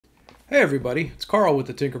Hey everybody, it's Carl with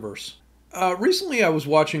the Tinkerverse. Recently I was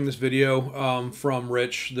watching this video from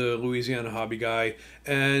Rich, the Louisiana hobby guy,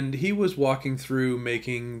 and he was walking through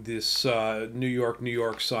making this New York, New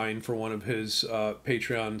York sign for one of his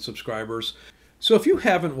Patreon subscribers. So if you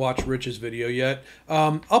haven't watched Rich's video yet,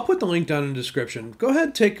 I'll put the link down in the description. Go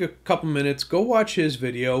ahead, take a couple minutes, go watch his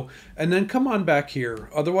video, and then come on back here.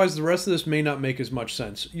 Otherwise, the rest of this may not make as much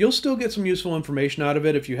sense. You'll still get some useful information out of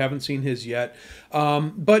it if you haven't seen his yet.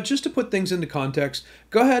 But just to put things into context,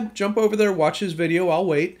 go ahead, jump over there, watch his video, I'll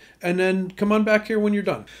wait, and then come on back here when you're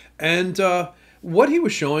done. And what he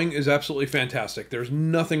was showing is absolutely fantastic. There's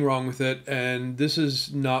nothing wrong with it, and this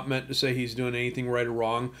is not meant to say he's doing anything right or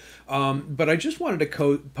wrong. But I just wanted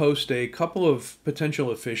to post a couple of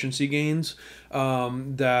potential efficiency gains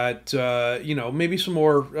that, you know, maybe some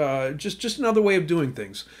more, just another way of doing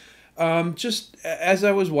things. Just as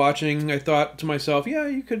I was watching, I thought to myself, yeah,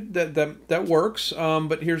 you could, that works,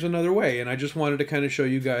 but here's another way. And I just wanted to kind of show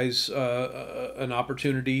you guys an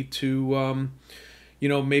opportunity to you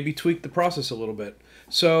know, maybe tweak the process a little bit.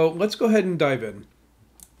 So let's go ahead and dive in.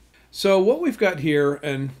 So what we've got here,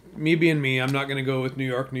 and me being me, I'm not going to go with New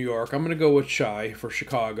York, New York. I'm going to go with Chi for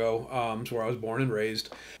Chicago. It's where I was born and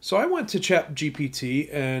raised. So I went to Chat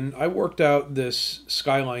GPT and I worked out this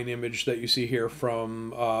skyline image that you see here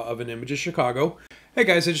from of an image of Chicago. Hey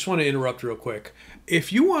guys, I just want to interrupt real quick.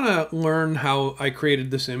 If you want to learn how I created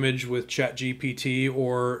this image with Chat GPT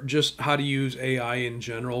or just how to use AI in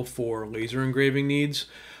general for laser engraving needs,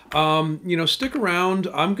 you know, stick around.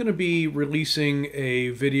 I'm going to be releasing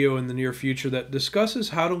a video in the near future that discusses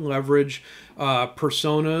how to leverage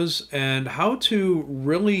personas and how to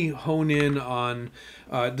really hone in on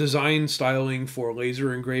design styling for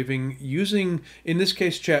laser engraving using, in this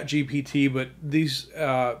case, Chat GPT, but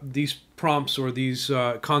these prompts or these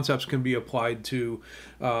concepts can be applied to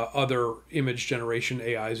other image generation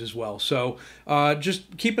AIs as well. So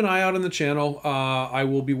just keep an eye out on the channel. I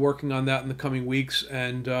will be working on that in the coming weeks,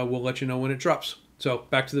 and we'll let you know when it drops. So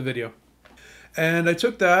back to the video. And I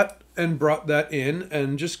took that and brought that in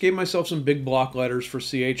and just gave myself some big block letters for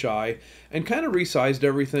CHI and kind of resized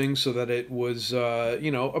everything so that it was,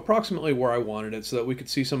 you know, approximately where I wanted it so that we could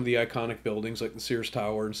see some of the iconic buildings like the Sears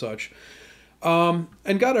Tower and such.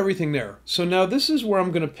 And got everything there. So now this is where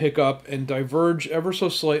I'm going to pick up and diverge ever so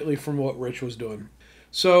slightly from what Rich was doing.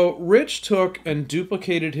 So Rich took and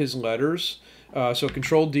duplicated his letters, so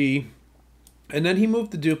Control D, and then he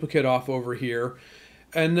moved the duplicate off over here,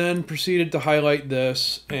 and then proceeded to highlight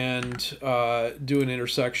this and do an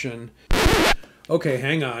intersection. Okay,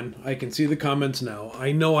 hang on. I can see the comments now.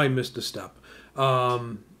 I know I missed a step.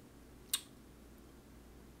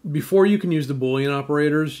 Before you can use the Boolean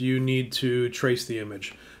operators, you need to trace the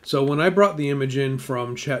image. So when I brought the image in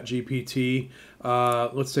from ChatGPT,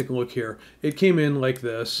 let's take a look here. It came in like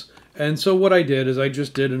this. And so what I did is I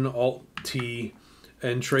just did an Alt-T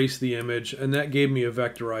and traced the image, and that gave me a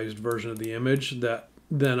vectorized version of the image that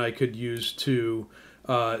then I could use to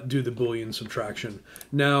do the Boolean subtraction.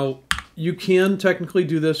 Now, you can technically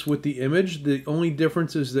do this with the image. The only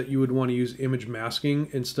difference is that you would want to use image masking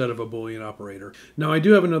instead of a Boolean operator. Now, I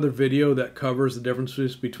do have another video that covers the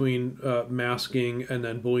differences between masking and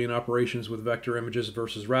then Boolean operations with vector images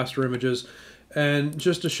versus raster images. And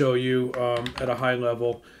just to show you at a high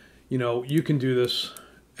level, you know, you can do this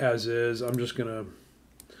as is. I'm just going to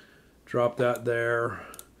drop that there,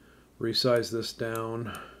 resize this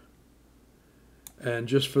down, and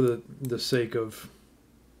just for the sake of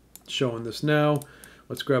showing this now,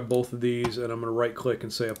 let's grab both of these, and I'm going to right click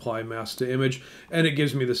and say apply mask to image, and it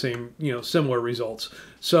gives me the same, you know, similar results.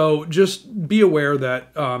 So just be aware that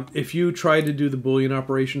if you try to do the Boolean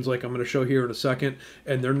operations like I'm going to show here in a second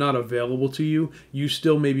and they're not available to you, you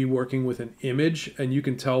still may be working with an image, and you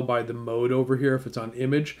can tell by the mode over here if it's on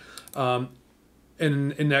image. And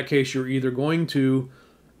in that case, you're either going to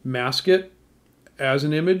mask it as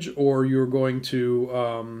an image or you're going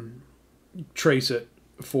to trace it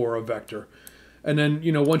for a vector. And then,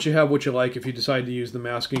 you know, once you have what you like, if you decide to use the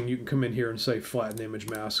masking, you can come in here and say flatten image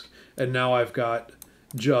mask. And now I've got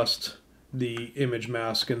just the image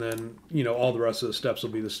mask, and then, you know, all the rest of the steps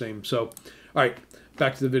will be the same. So, all right,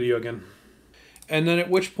 back to the video again. And then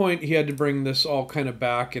at which point he had to bring this all kind of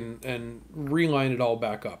back and reline it all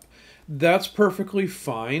back up. That's perfectly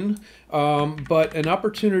fine, but an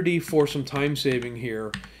opportunity for some time saving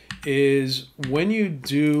here is when you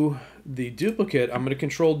do the duplicate, I'm going to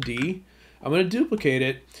Control D, I'm going to duplicate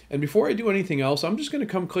it, and before I do anything else, I'm just going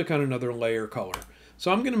to come click on another layer color.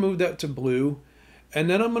 So I'm going to move that to blue, and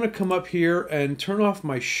then I'm going to come up here and turn off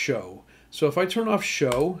my show. So if I turn off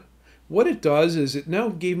show, what it does is it now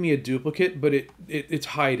gave me a duplicate, but it's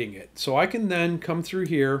hiding it. So I can then come through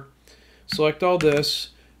here select all this,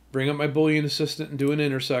 bring up my Boolean assistant and do an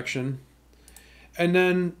intersection, and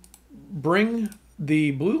then bring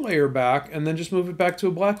the blue layer back and then just move it back to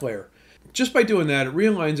a black layer. Just by doing that, it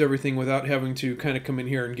realigns everything without having to kind of come in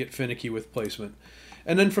here and get finicky with placement.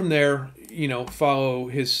 And then from there, you know, follow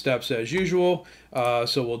his steps as usual.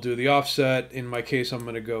 So we'll do the offset. In my case, I'm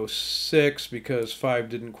going to go 6 because 5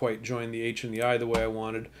 didn't quite join the H and the I the way I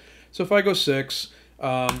wanted. So if I go 6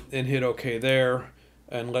 and hit OK there,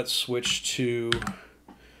 and let's switch to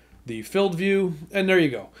the filled view, and there you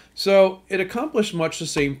go. So it accomplished much the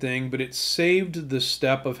same thing, but it saved the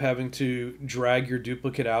step of having to drag your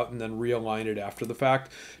duplicate out and then realign it after the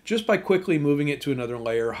fact, just by quickly moving it to another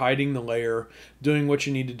layer, hiding the layer, doing what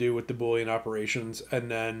you need to do with the Boolean operations,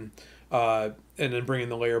 and then bringing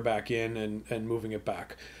the layer back in and moving it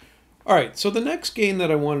back. All right, so the next game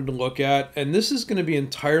that I wanted to look at, and this is going to be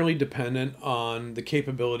entirely dependent on the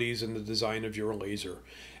capabilities and the design of your laser.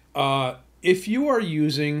 If you are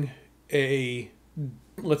using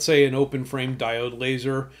let's say an open frame diode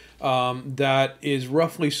laser that is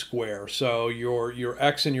roughly square, so your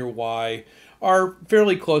X and your Y are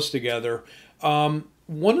fairly close together,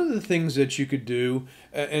 one of the things that you could do,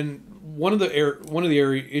 and one of the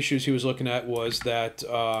area issues he was looking at was that,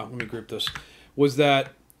 let me group this, was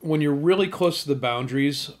that when you're really close to the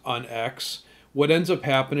boundaries on X, what ends up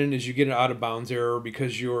happening is you get an out of bounds error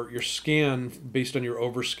because your scan, based on your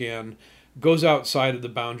overscan, goes outside of the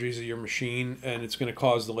boundaries of your machine, and it's going to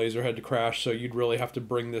cause the laser head to crash. So you'd really have to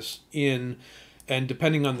bring this in, and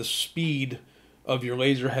depending on the speed of your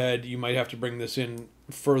laser head, you might have to bring this in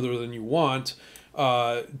further than you want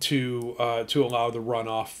to allow the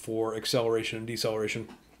runoff for acceleration and deceleration.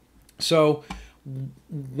 So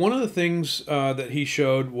one of the things that he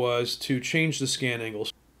showed was to change the scan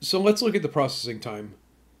angles. So let's look at the processing time.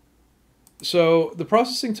 So the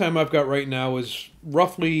processing time I've got right now is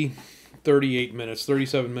roughly 38 minutes,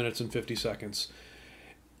 37 minutes and 50 seconds.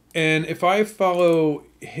 And if I follow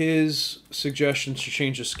his suggestions to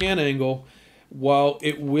change the scan angle, while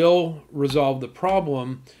it will resolve the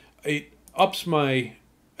problem, it ups my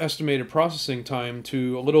estimated processing time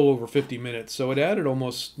to a little over 50 minutes. So it added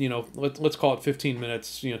almost, you know, let's call it 15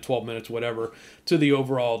 minutes, you know, 12 minutes, whatever, to the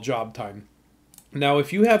overall job time. Now,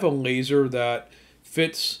 if you have a laser that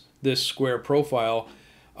fits this square profile,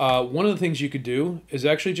 one of the things you could do is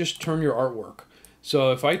actually just turn your artwork.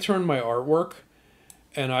 So if I turn my artwork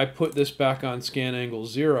and I put this back on scan angle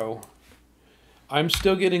 0, I'm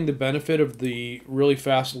still getting the benefit of the really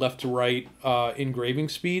fast left to right engraving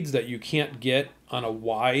speeds that you can't get on a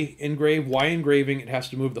Y engrave. Y engraving, it has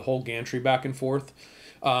to move the whole gantry back and forth,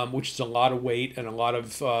 which is a lot of weight and a lot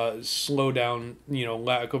of slow down, you know,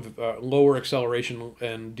 lack of lower acceleration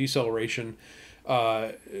and deceleration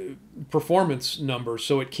performance numbers,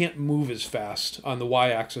 so it can't move as fast on the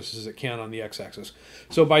y-axis as it can on the x-axis.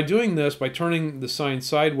 So by doing this, by turning the sign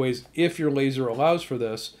sideways, if your laser allows for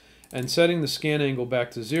this, and setting the scan angle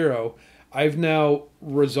back to 0, I've now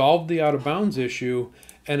resolved the out of bounds issue,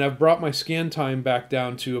 and I've brought my scan time back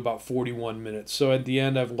down to about 41 minutes. So at the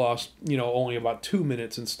end, I've lost, you know, only about 2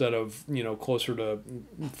 minutes instead of, you know, closer to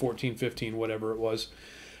 14, 15, whatever it was.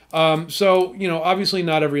 So, you know, obviously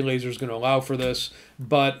not every laser is going to allow for this,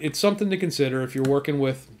 but it's something to consider if you're working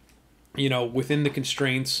with, you know, within the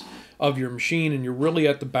constraints of your machine and you're really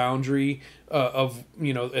at the boundary of,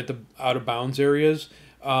 you know, at the out of bounds areas.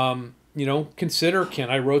 You know, consider, can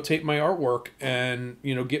I rotate my artwork and,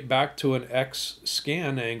 you know, get back to an X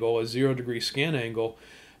scan angle, a 0-degree scan angle,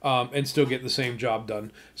 and still get the same job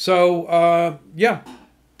done. So, yeah.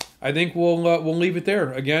 I think we'll leave it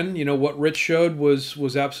there. Again, you know, what Rich showed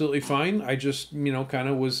was absolutely fine. I just, you know, kind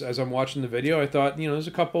of was, as I'm watching the video, I thought, you know, there's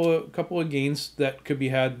a couple of gains that could be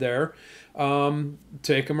had there.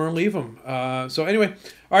 Take them or leave them. So anyway,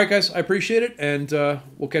 all right, guys, I appreciate it, and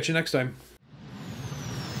we'll catch you next time.